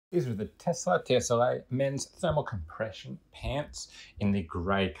These are the Tesla TSLA men's thermal compression pants in the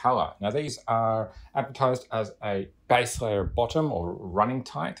grey colour. Now these are advertised as a base layer bottom or running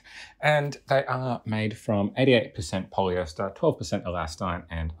tight, and they are made from 88% polyester, 12% elastane,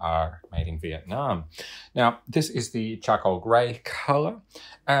 and are made in Vietnam. Now this is the charcoal grey colour,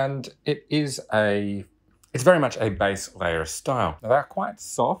 and it's very much a base layer style. Now they're quite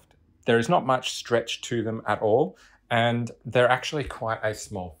soft. There is not much stretch to them at all, and they're actually quite a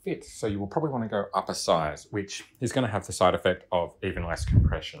small fit. So you will probably want to go up a size, which is going to have the side effect of even less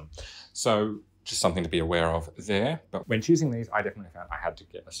compression. So just something to be aware of there. But when choosing these, I definitely found I had to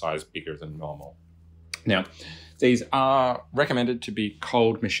get a size bigger than normal. Now, these are recommended to be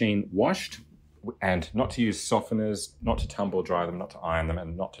cold machine washed and not to use softeners, not to tumble dry them, not to iron them,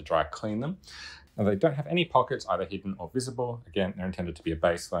 and not to dry clean them. Now, they don't have any pockets, either hidden or visible. Again, they're intended to be a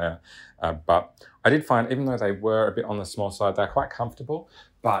base layer, but I did find, even though they were a bit on the small side, they're quite comfortable,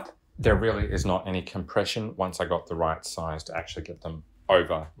 but there really is not any compression once I got the right size to actually get them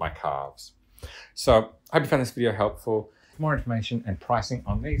over my calves. So I hope you found this video helpful. For more information and pricing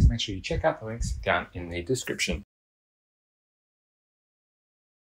on these, make sure you check out the links down in the description.